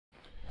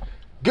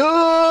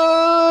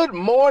Good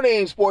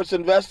morning, sports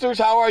investors.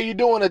 How are you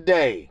doing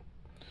today?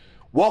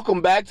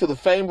 Welcome back to the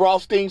famed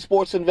Rothstein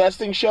Sports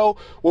Investing Show,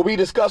 where we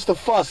discuss the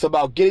fuss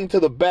about getting to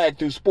the bag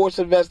through sports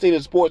investing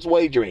and sports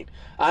wagering.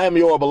 I am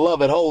your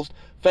beloved host,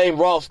 famed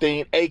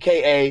Rothstein,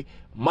 a.k.a.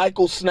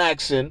 Michael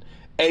Snackson,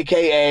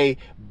 a.k.a.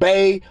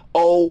 Bay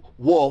O.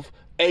 Wolf,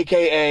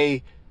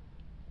 a.k.a.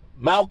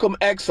 Malcolm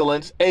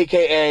Excellence,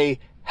 a.k.a.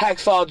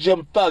 Hacksaw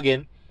Jim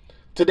Thuggin.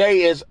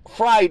 Today is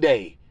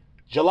Friday,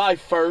 July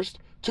 1st,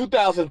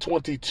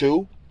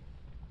 2022.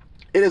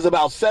 It is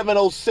about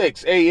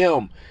 7:06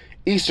 a.m.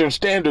 Eastern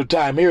Standard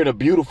Time here in a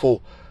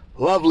beautiful,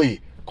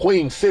 lovely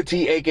Queen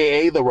City,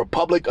 aka the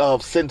Republic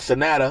of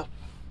Cincinnati.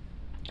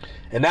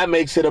 And that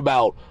makes it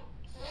about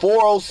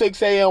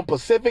 4:06 a.m.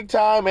 Pacific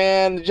Time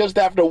and just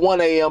after 1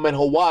 a.m. in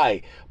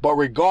Hawaii. But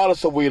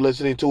regardless of where you're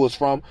listening to us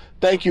from,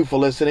 thank you for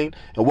listening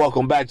and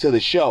welcome back to the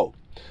show.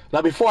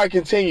 Now, before I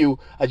continue,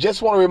 I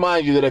just want to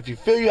remind you that if you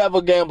feel you have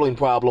a gambling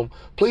problem,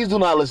 please do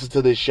not listen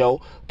to this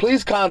show.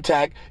 Please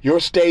contact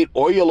your state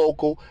or your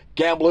local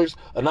Gamblers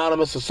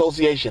Anonymous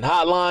Association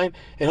hotline,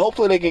 and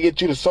hopefully they can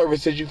get you the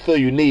services you feel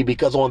you need,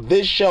 because on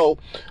this show,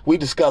 we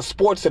discuss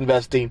sports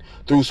investing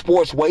through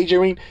sports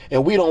wagering,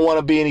 and we don't want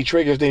to be any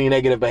triggers to any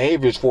negative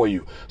behaviors for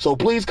you. So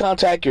please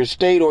contact your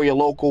state or your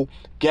local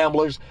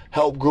Gamblers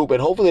Help Group,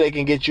 and hopefully they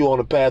can get you on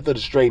the path of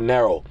the straight and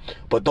narrow.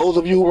 But those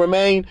of you who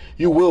remain,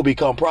 you will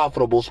become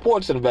profitable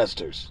sports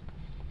investors.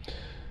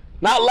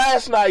 Not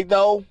last night,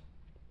 though.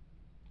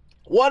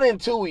 1 and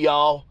 2,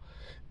 y'all.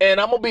 And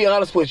I'm going to be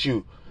honest with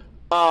you.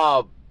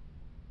 I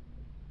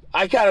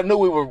kind of knew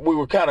we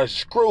were kind of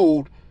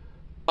screwed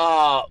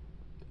at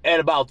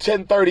about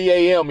 10:30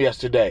 a.m.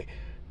 yesterday.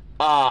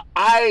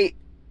 I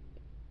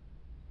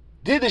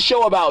did the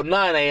show about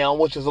 9 a.m.,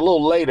 which is a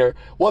little later.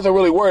 Wasn't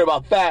really worried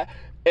about that.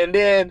 And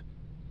then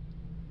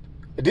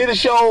I did the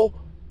show,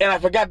 and I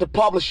forgot to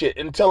publish it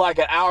until like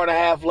an hour and a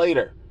half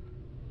later.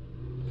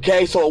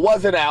 Okay, so it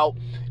wasn't out.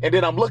 And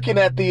then I'm looking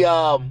at the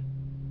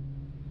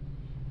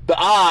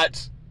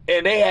odds,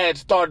 and they had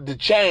started to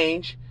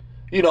change.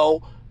 You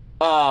know,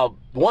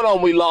 one of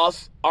them we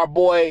lost, our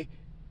boy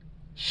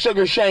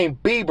Sugar Shane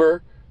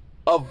Bieber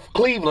of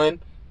Cleveland.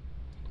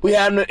 We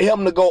had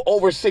him to go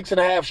over 6.5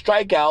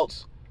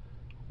 strikeouts.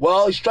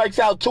 Well, he strikes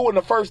out 2 in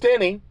the first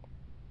inning.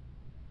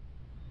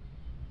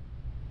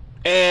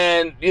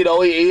 And, you know,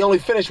 he only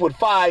finished with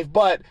 5.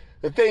 But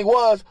the thing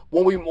was,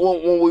 when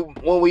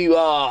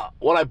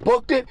I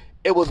booked it,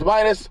 it was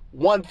minus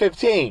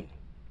 115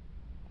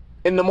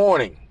 in the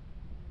morning.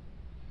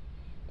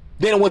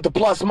 Then it went to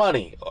plus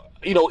money,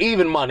 you know,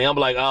 even money. I'm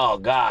like, oh,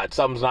 God,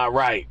 something's not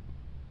right.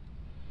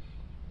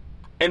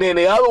 And then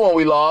the other one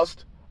we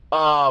lost,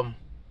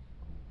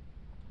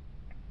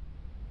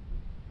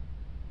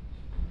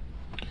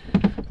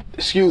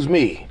 excuse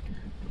me,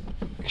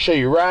 I'll show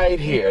you right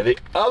here. The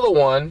other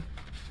one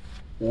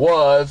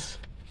was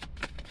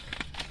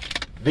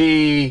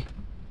the,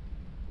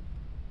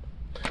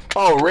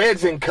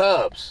 Reds and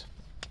Cubs.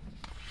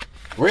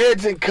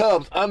 Reds and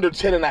Cubs under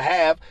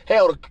 10.5.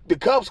 Hell, the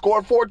Cubs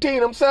scored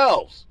 14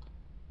 themselves.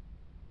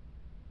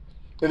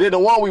 And then the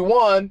one we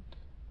won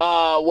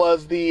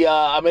was the,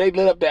 they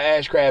lit up the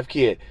Ashcraft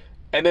kid.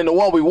 And then the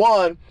one we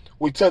won,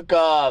 we took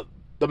the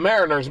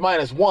Mariners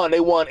 -1. They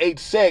won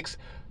 8-6.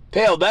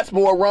 Hell, that's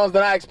more runs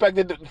than I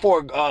expected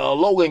for a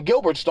Logan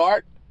Gilbert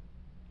start.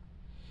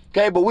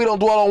 Okay, but we don't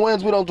dwell on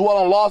wins. We don't dwell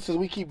on losses.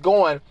 We keep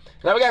going.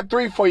 Now, we got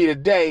 3 for you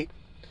today.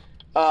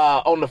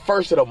 On the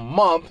first of the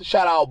month.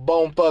 Shout out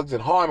Bone Thugs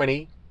and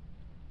Harmony.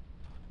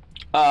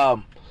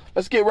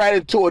 Let's get right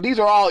into it. These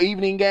are all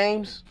evening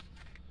games.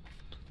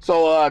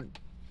 So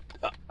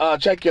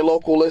check your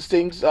local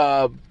listings.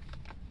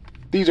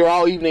 These are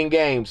all evening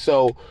games.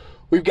 So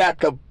we've got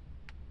the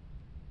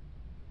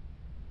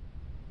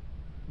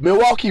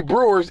Milwaukee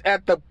Brewers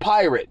at the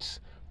Pirates.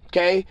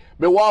 Okay?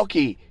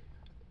 Milwaukee,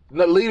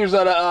 the leaders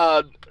of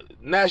the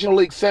National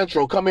League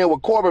Central, come in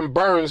with Corbin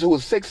Burns, who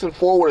was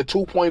 6-4 with a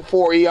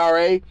 2.4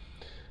 ERA.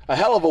 A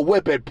hell of a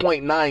whip at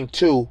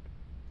 .92.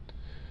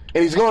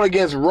 And he's going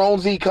against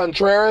Roansy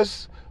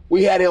Contreras.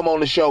 We had him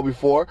on the show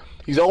before.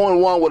 He's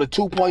 0-1 with a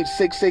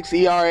 2.66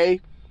 ERA.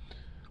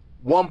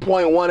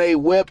 1.18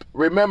 whip.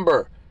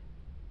 Remember,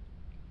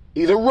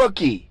 he's a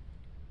rookie.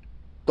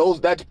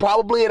 That's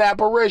probably an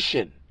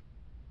apparition.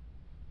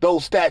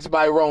 Those stats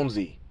by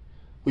Roansy.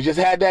 We just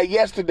had that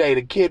yesterday.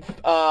 The kid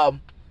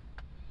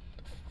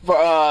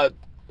for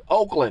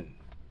Oakland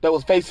that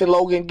was facing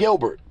Logan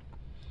Gilbert.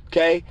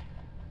 Okay?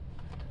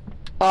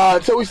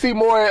 Until we see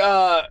more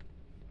out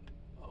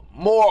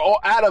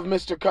of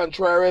Mr.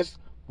 Contreras,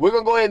 we're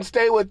going to go ahead and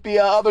stay with the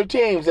other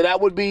teams. And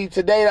that would be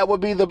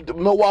the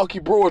Milwaukee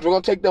Brewers. We're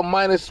going to take them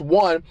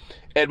 -1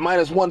 at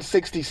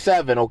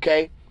 -167,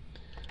 okay?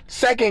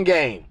 Second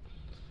game,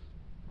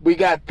 we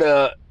got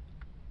the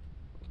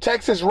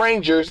Texas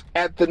Rangers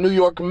at the New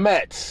York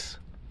Mets.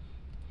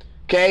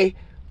 Okay?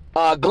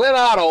 Glenn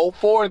Otto,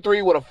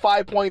 4-3 with a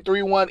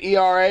 5.31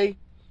 ERA,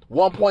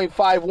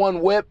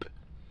 1.51 whip.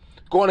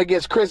 Going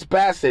against Chris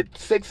Bassett,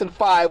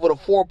 6-5 with a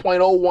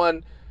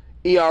 4.01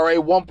 ERA,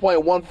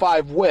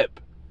 1.15 whip.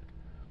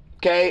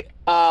 Okay,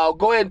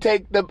 go ahead and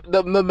take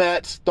the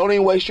Mets. Don't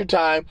even waste your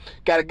time.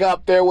 Got to go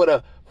up there with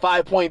a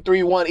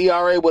 5.31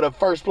 ERA with a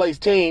first-place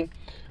team.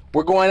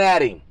 We're going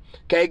at him.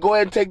 Okay, go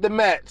ahead and take the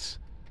Mets.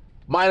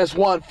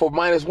 -1 for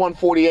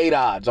 -148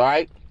 odds, all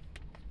right?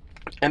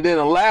 And then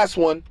the last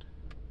one,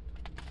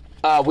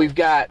 we've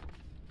got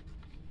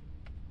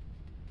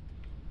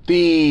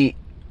the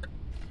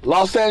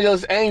Los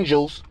Angeles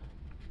Angels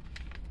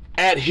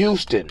at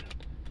Houston.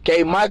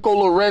 Okay,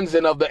 Michael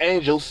Lorenzen of the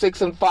Angels,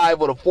 6-5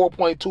 with a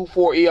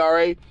 4.24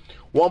 ERA,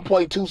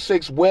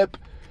 1.26 WHIP,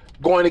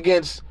 going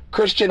against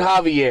Christian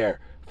Javier,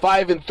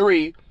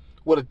 5-3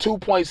 with a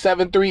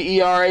 2.73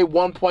 ERA,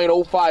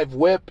 1.05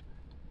 WHIP.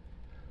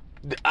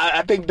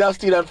 I think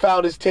Dusty done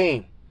found his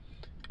team.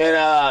 And,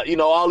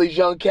 all these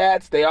young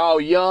cats, they all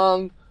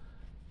young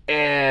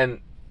and,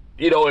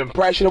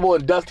 impressionable.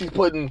 And Dusty's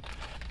putting,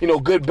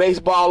 good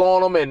baseball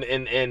on them.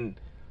 And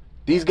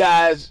these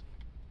guys,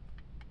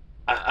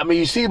 I mean,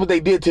 you see what they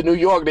did to New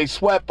York. They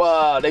swept,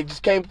 they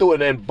just came through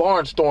and then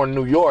barnstormed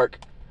New York,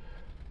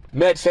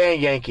 Mets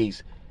and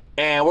Yankees.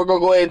 And we're going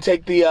to go ahead and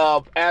take the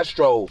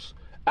Astros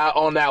out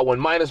on that one.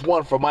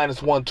 -1 for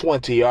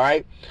 -120, all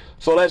right?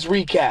 So let's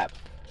recap.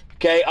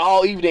 Okay,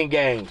 all evening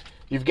games.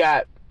 You've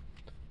got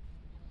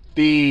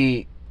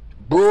the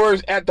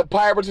Brewers at the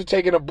Pirates are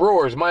taking the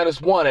Brewers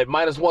 -1 at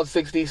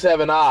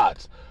 -167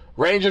 odds.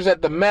 Rangers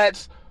at the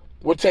Mets,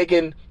 we're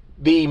taking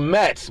the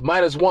Mets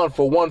 -1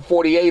 for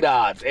 148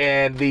 odds.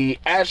 And the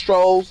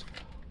Astros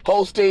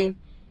hosting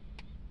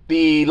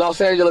the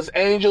Los Angeles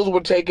Angels, we're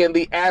taking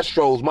the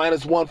Astros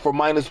 -1 for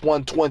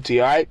 -120,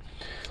 all right?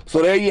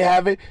 So there you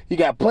have it. You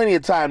got plenty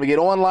of time to get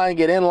online,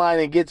 get in line,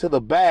 and get to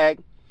the bag.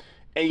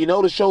 And you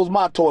know the show's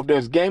motto, if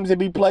there's games to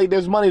be played,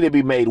 there's money to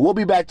be made. We'll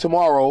be back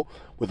tomorrow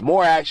with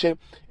more action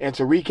and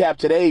to recap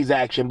today's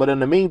action. But in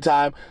the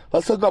meantime,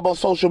 let's hook up on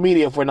social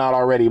media if we're not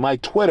already. My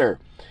Twitter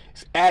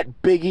is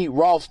at Biggie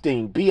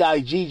Rothstein,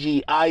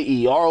 BIGGIE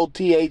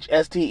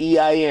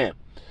ROTHSTEIN.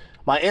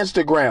 My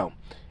Instagram,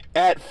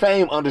 at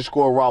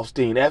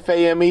Fame_Rothstein,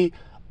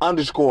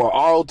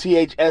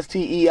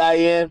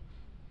 FAME_ROTHSTEIN.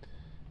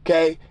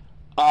 Okay?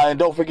 And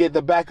don't forget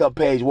the backup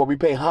page where we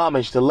pay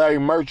homage to Larry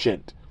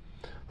Merchant,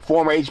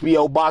 former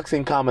HBO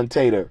boxing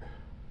commentator,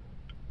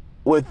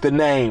 with the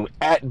name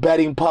at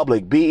Betting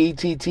Public,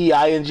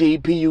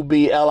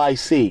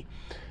 BETTINGPUBLIC.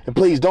 And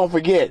please don't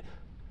forget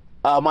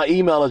my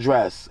email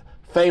address,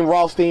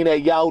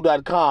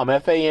 FameRothstein@yahoo.com,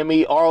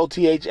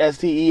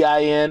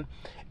 FAMEROTHSTEIN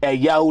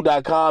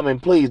 @yahoo.com.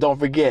 And please don't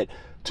forget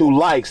to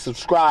like,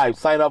 subscribe,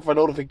 sign up for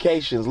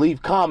notifications,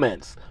 leave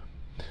comments,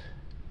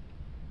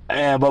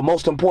 but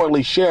most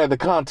importantly, share the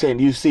content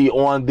you see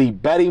on the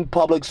Betting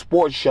Public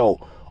Sports Show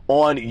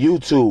on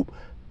YouTube.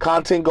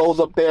 Content goes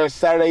up there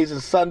Saturdays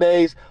and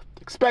Sundays.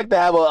 Expect to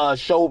have a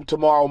show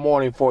tomorrow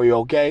morning for you,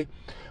 okay?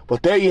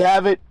 But there you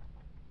have it.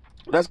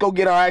 Let's go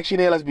get our action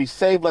in. Let's be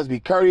safe. Let's be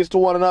courteous to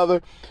one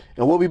another.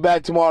 And we'll be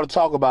back tomorrow to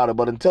talk about it.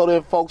 But until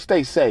then, folks,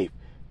 stay safe.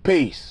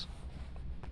 Peace.